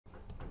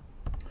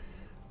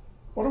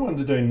What I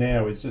wanted to do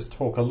now is just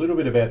talk a little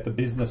bit about the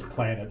business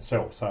plan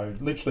itself. So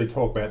literally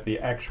talk about the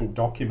actual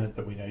document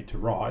that we need to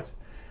write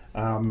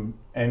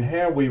and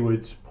how we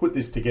would put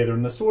this together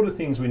and the sort of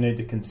things we need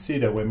to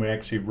consider when we're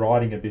actually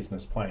writing a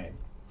business plan.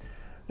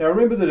 Now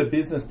remember that a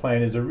business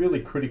plan is a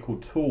really critical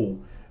tool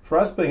for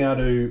us being able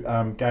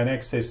to gain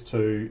access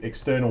to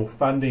external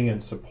funding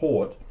and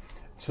support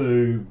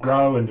to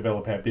grow and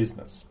develop our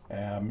business.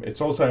 It's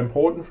also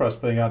important for us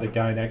being able to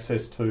gain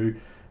access to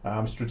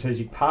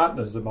strategic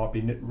partners that might be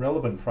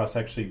relevant for us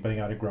actually being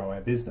able to grow our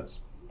business.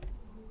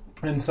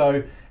 And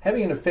so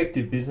having an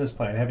effective business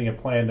plan, having a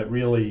plan that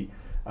really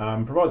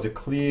provides a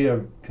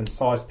clear,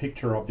 concise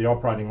picture of the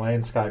operating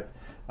landscape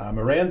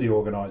around the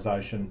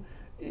organisation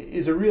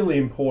is a really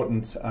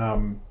important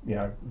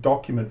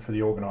document for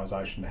the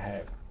organisation to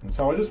have. And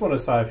so I just want to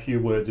say a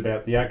few words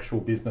about the actual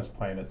business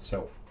plan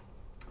itself.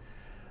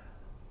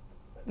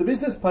 The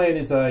business plan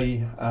is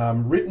a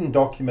written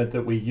document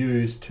that we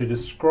use to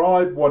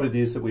describe what it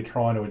is that we're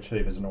trying to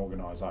achieve as an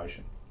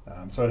organisation.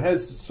 So it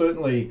has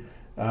certainly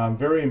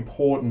very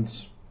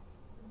important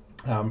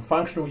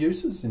functional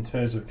uses in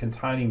terms of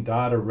containing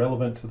data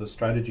relevant to the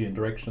strategy and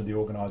direction of the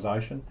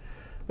organisation,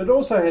 but it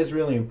also has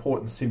really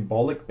important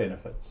symbolic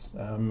benefits.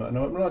 And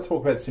when I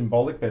talk about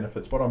symbolic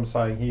benefits, what I'm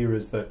saying here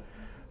is that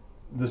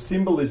the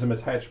symbolism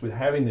attached with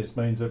having this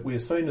means that we're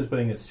seen as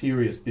being a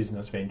serious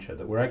business venture,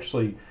 that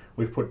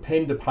we've put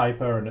pen to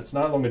paper and it's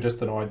no longer just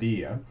an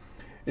idea,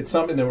 it's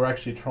something that we're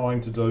actually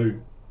trying to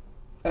do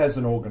as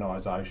an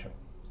organisation.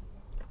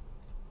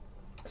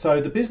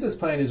 So the business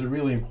plan is a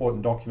really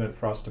important document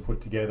for us to put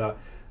together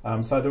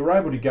so that we're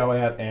able to go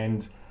out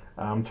and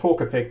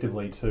talk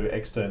effectively to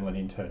external and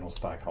internal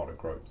stakeholder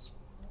groups.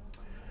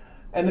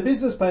 And the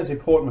business plan is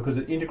important because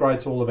it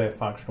integrates all of our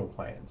functional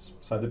plans.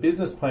 So the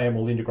business plan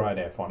will integrate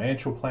our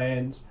financial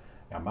plans,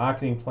 our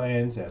marketing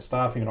plans, our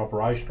staffing and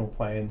operational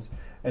plans.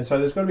 And so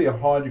there's got to be a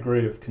high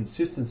degree of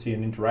consistency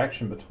and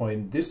interaction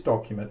between this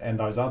document and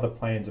those other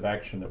plans of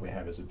action that we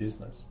have as a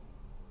business.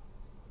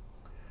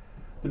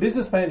 The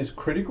business plan is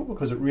critical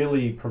because it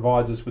really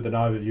provides us with an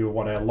overview of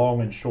what our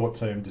long and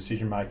short-term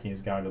decision making is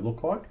going to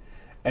look like.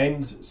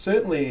 And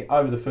certainly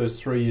over the first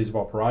 3 years of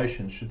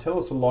operations should tell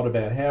us a lot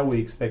about how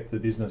we expect the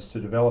business to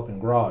develop and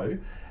grow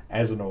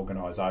as an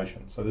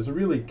organisation. So there's a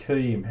really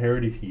key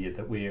imperative here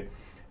that we're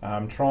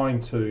trying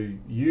to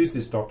use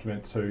this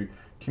document to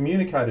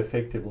communicate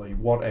effectively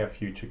what our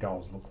future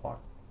goals look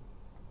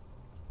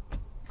like.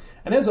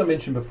 And as I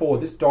mentioned before,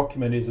 this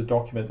document is a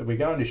document that we're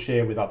going to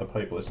share with other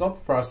people. It's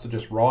not for us to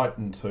just write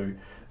and to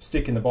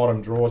stick in the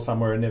bottom drawer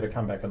somewhere and never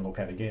come back and look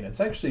at again. It's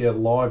actually a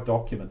live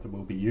document that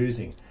we'll be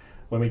using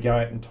when we go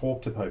out and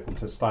talk to people,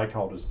 to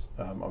stakeholders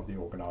of the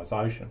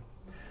organisation.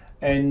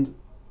 And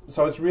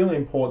so it's really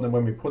important that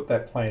when we put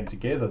that plan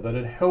together that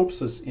it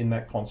helps us in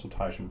that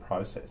consultation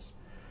process.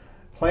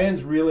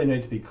 Plans really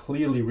need to be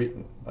clearly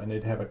written. They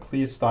need to have a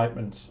clear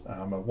statement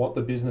of what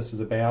the business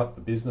is about,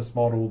 the business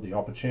model, the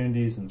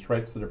opportunities and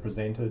threats that are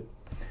presented,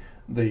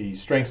 the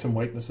strengths and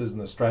weaknesses and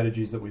the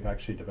strategies that we've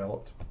actually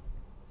developed.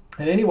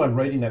 And anyone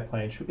reading that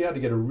plan should be able to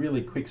get a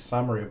really quick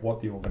summary of what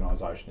the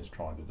organisation is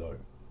trying to do.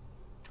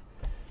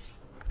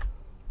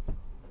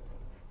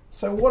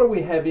 So what do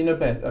we have in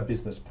a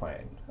business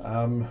plan?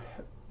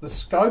 The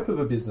scope of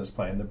a business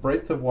plan, the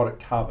breadth of what it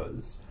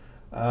covers,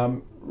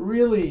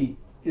 really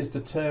is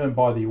determined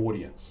by the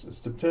audience. It's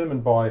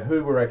determined by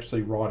who we're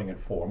actually writing it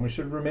for. And we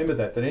should remember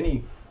that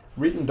any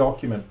written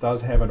document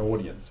does have an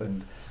audience,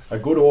 and a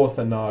good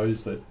author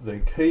knows that the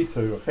key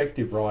to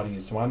effective writing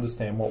is to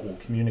understand what will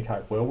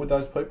communicate well with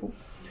those people,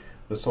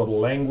 the sort of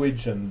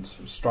language and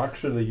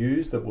structure they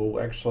use that will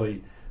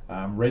actually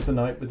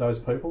resonate with those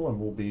people and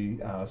will be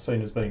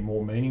seen as being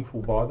more meaningful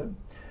by them.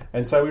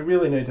 And so we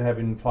really need to have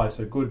in place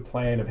a good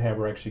plan of how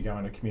we're actually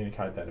going to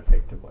communicate that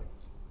effectively.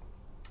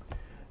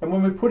 And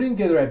when we're putting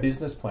together our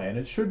business plan,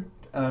 it should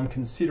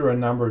consider a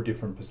number of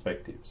different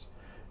perspectives.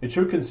 It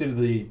should consider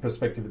the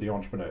perspective of the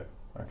entrepreneur.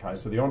 Okay,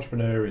 so the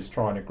entrepreneur is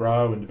trying to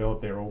grow and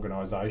develop their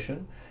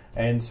organisation,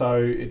 and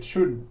so it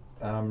should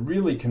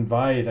really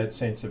convey that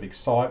sense of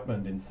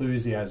excitement,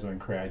 enthusiasm and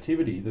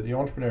creativity that the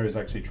entrepreneur is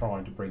actually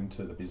trying to bring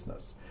to the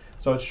business.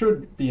 So it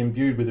should be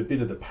imbued with a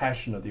bit of the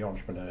passion of the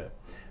entrepreneur.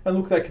 And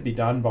look, that could be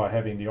done by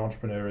having the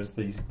entrepreneur as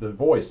the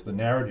voice, the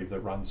narrative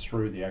that runs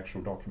through the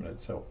actual document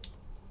itself.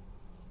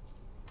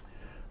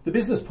 The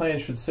business plan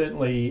should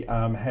certainly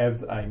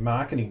have a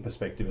marketing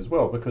perspective as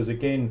well, because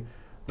again,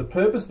 the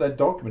purpose of that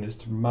document is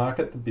to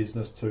market the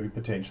business to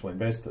potential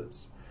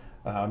investors,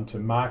 to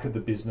market the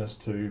business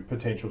to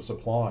potential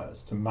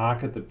suppliers, to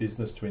market the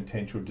business to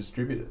potential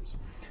distributors.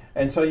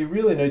 And so you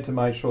really need to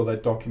make sure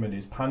that document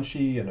is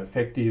punchy and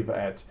effective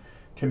at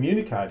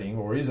communicating,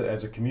 or is it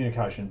as a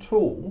communication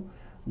tool,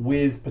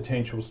 with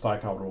potential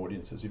stakeholder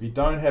audiences. If you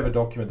don't have a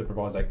document that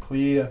provides that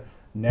clear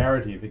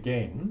narrative,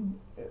 again,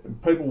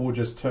 people will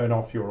just turn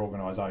off your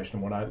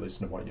organisation and won't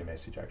listen to what your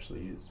message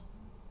actually is.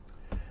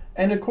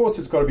 And of course,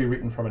 it's got to be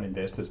written from an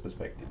investor's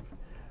perspective.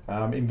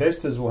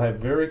 investors will have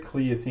very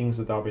clear things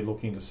that they'll be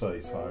looking to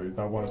see. So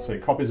they'll want to see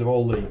copies of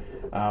all the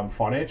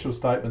financial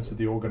statements of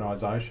the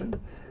organisation,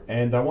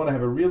 and they want to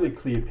have a really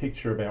clear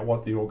picture about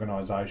what the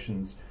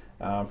organisation's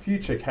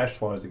future cash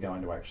flows are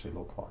going to actually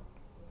look like.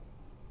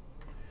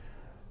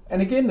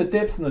 And again, the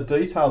depth and the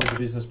detail of the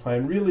business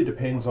plan really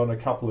depends on a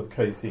couple of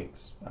key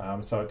things.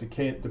 So it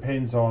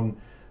depends on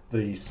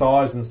the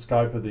size and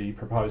scope of the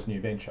proposed new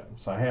venture.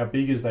 So how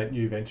big is that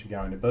new venture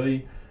going to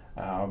be?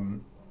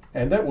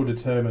 And that will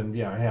determine,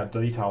 how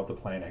detailed the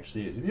plan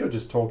actually is. If you're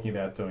just talking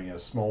about doing a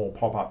small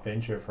pop-up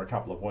venture for a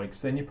couple of weeks,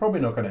 then you're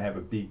probably not going to have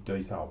a big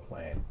detailed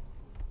plan.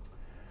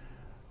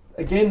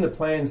 Again, the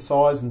plan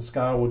size and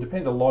scale will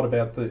depend a lot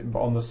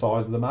on the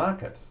size of the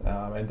market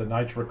and the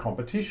nature of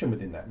competition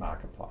within that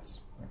marketplace.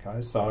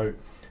 Okay, so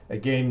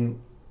again,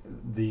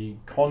 the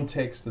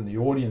context and the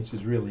audience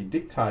is really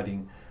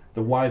dictating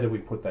the way that we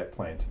put that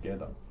plan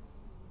together.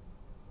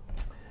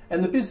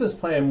 And the business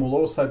plan will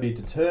also be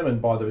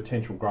determined by the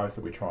potential growth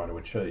that we're trying to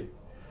achieve.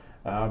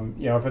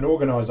 If an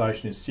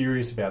organisation is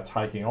serious about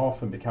taking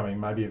off and becoming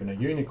maybe even a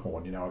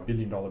unicorn, a $1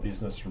 billion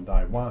business from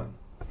day one,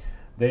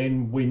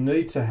 then we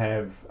need to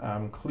have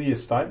clear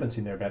statements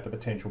in there about the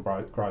potential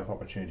growth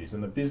opportunities.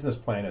 And the business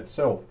plan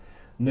itself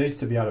needs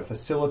to be able to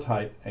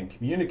facilitate and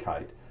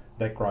communicate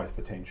that growth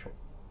potential.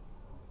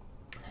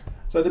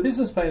 So the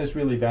business plan is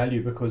really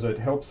valued because it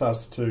helps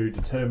us to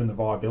determine the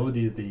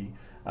viability of the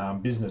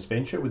business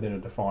venture within a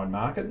defined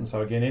market. And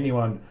so again,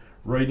 anyone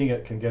reading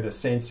it can get a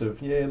sense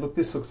of, look,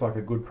 this looks like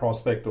a good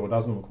prospect or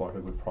doesn't look like a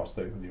good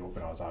prospect of the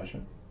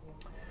organisation.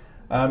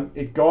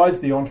 It guides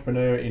the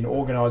entrepreneur in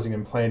organising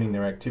and planning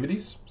their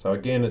activities. So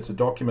again, it's a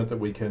document that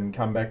we can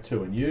come back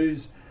to and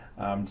use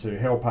to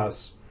help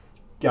us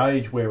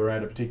gauge where we're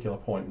at a particular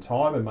point in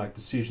time and make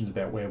decisions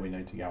about where we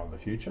need to go in the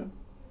future.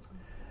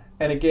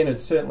 And again,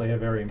 it's certainly a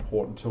very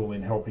important tool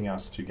in helping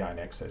us to gain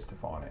access to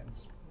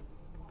finance.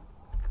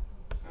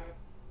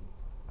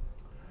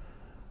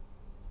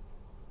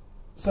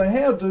 So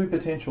how do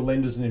potential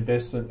lenders and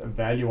investors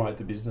evaluate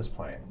the business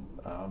plan?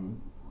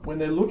 When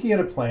they're looking at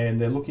a plan,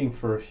 they're looking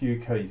for a few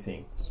key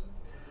things.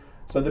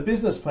 So the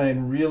business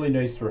plan really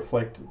needs to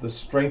reflect the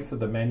strength of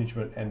the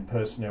management and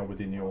personnel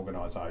within the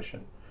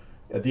organisation.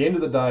 At the end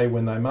of the day,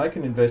 when they make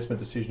an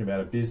investment decision about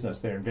a business,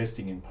 they're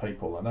investing in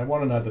people, and they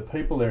want to know the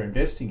people they're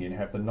investing in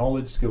have the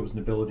knowledge, skills and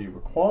ability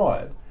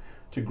required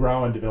to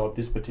grow and develop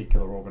this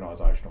particular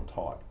organisational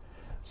type.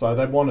 So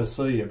they want to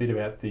see a bit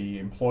about the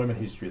employment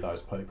history of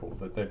those people,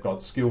 that they've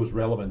got skills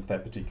relevant to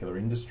that particular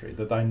industry,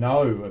 that they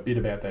know a bit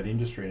about that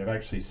industry and have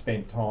actually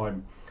spent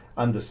time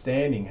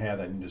understanding how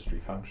that industry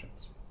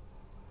functions.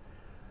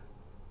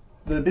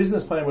 The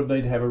business plan would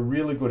need to have a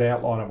really good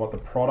outline of what the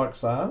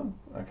products are,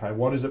 okay,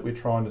 what is it we're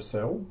trying to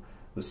sell,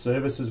 the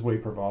services we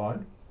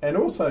provide, and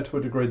also to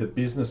a degree the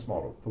business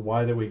model, the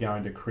way that we're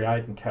going to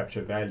create and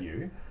capture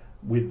value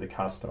with the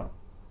customer.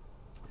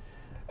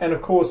 And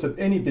of course,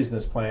 any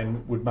business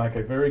plan would make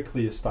a very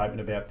clear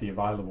statement about the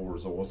available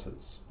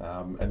resources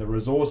and the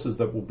resources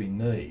that will be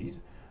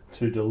needed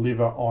to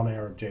deliver on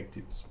our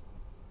objectives.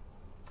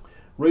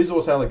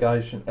 Resource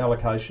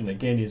allocation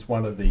again is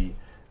one of the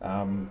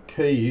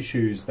key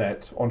issues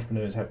that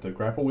entrepreneurs have to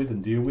grapple with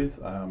and deal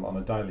with on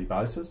a daily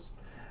basis.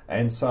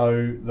 And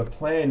so the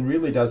plan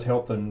really does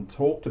help them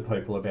talk to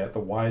people about the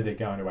way they're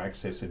going to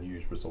access and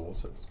use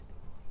resources.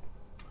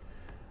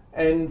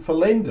 And for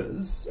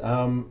lenders,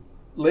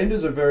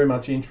 lenders are very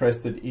much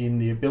interested in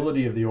the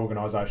ability of the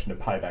organisation to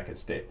pay back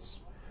its debts.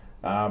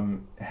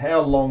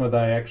 How long are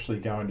they actually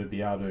going to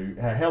be able to,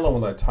 how long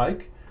will they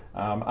take?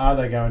 Are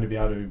they going to be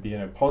able to be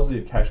in a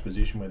positive cash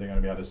position where they're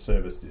going to be able to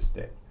service this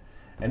debt?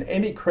 And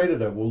any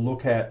creditor will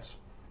look at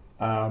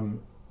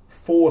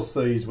 4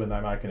 C's when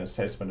they make an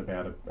assessment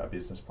about a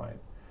business plan.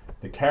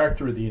 The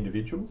character of the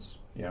individuals,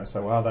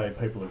 so are they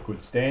people of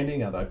good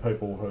standing? Are they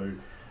people who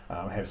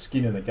have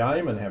skin in the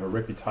game and have a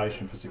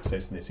reputation for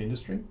success in this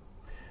industry?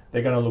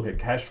 They're going to look at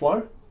cash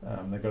flow.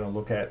 They're going to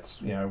look at,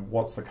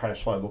 what's the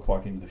cash flow look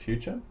like into the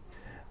future.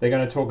 They're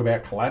going to talk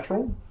about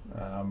collateral,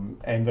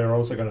 and they're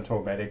also going to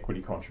talk about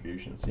equity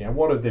contributions.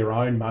 What of their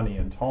own money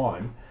and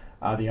time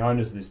are the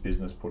owners of this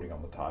business putting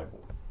on the table?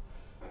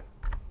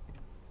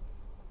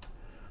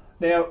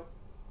 Now,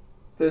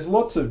 there's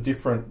lots of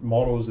different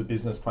models of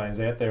business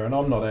plans out there, and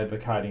I'm not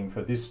advocating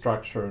for this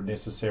structure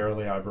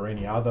necessarily over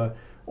any other.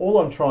 All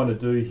I'm trying to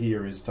do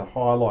here is to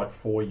highlight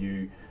for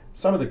you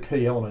some of the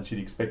key elements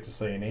you'd expect to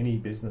see in any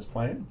business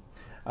plan.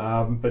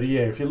 But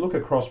if you look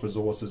across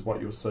resources, what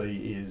you'll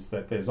see is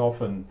that there's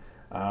often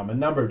a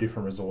number of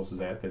different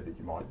resources out there that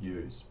you might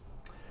use.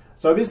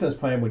 So a business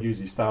plan would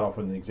usually start off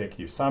with an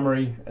executive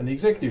summary, and the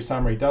executive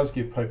summary does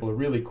give people a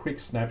really quick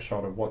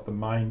snapshot of what the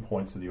main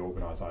points of the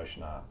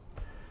organisation are.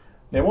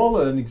 Now, while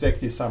an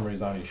executive summary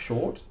is only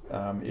short,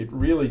 it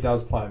really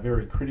does play a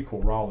very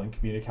critical role in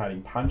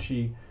communicating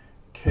punchy,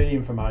 key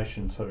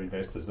information to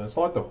investors. And it's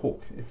like the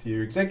hook. If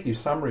your executive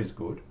summary is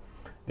good,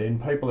 then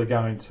people are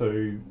going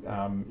to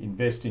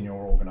invest in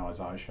your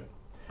organisation,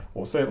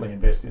 or certainly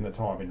invest in the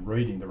time in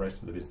reading the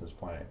rest of the business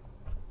plan.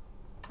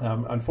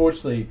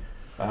 Unfortunately,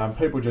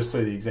 People just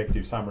see the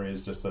executive summary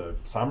as just a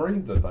summary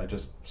that they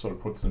just sort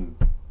of put some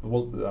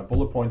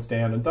bullet points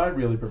down and don't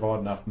really provide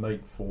enough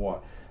meat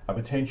for a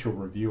potential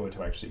reviewer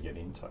to actually get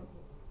into.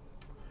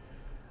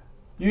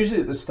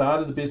 Usually at the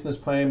start of the business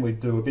plan, we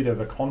do a bit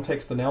of a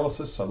context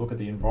analysis, so look at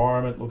the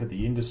environment, look at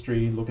the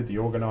industry, look at the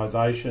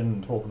organisation,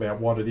 and talk about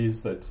what it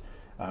is that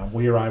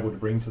we are able to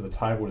bring to the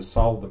table to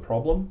solve the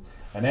problem.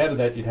 And out of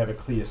that, you'd have a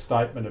clear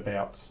statement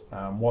about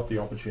what the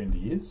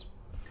opportunity is.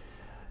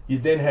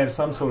 You'd then have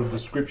some sort of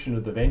description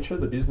of the venture,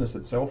 the business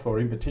itself, or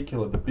in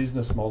particular the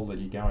business model that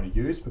you're going to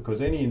use,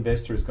 because any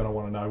investor is going to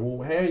want to know,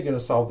 well, how are you going to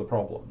solve the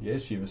problem?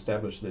 Yes, you've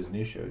established there's an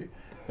issue,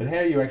 but how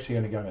are you actually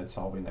going to go about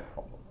solving that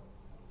problem?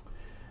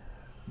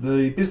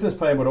 The business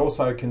plan would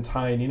also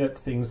contain in it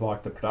things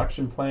like the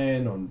production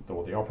plan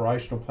or the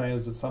operational plan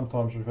as it's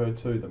sometimes referred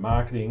to, the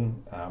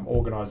marketing,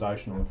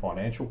 organisational and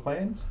financial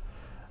plans.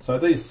 So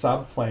these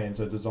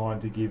sub-plans are designed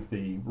to give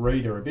the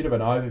reader a bit of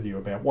an overview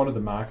about what are the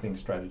marketing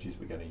strategies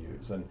we're going to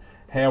use and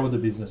how will the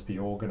business be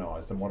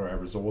organised and what do our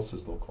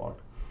resources look like.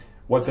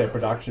 What's our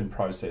production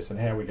process and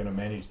how are we going to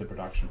manage the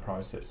production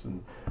process,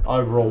 and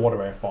overall what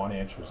do our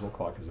financials look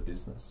like as a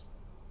business.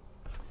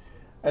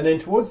 And then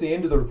towards the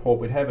end of the report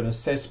we'd have an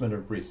assessment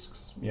of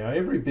risks. You know,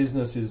 every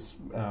business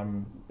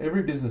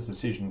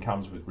decision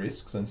comes with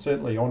risks, and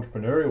certainly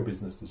entrepreneurial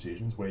business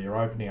decisions where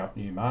you're opening up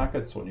new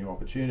markets or new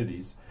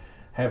opportunities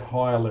have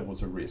higher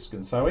levels of risk.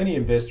 And so any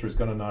investor is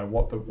going to know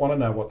want to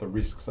know what the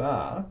risks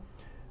are,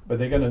 but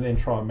they're going to then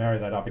try and marry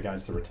that up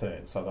against the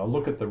return. So they'll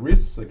look at the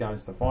risks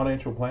against the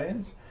financial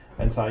plans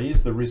and say,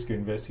 is the risk of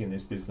investing in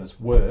this business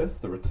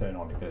worth the return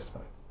on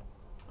investment?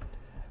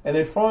 And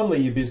then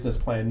finally, your business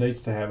plan needs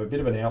to have a bit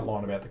of an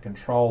outline about the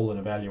control and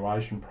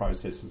evaluation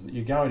processes that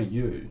you're going to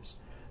use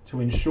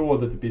to ensure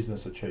that the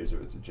business achieves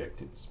its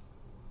objectives.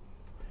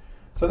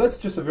 So that's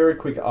just a very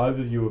quick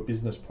overview of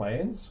business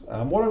plans.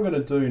 What I'm going to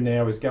do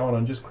now is go on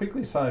and just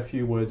quickly say a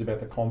few words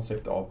about the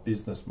concept of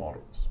business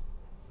models.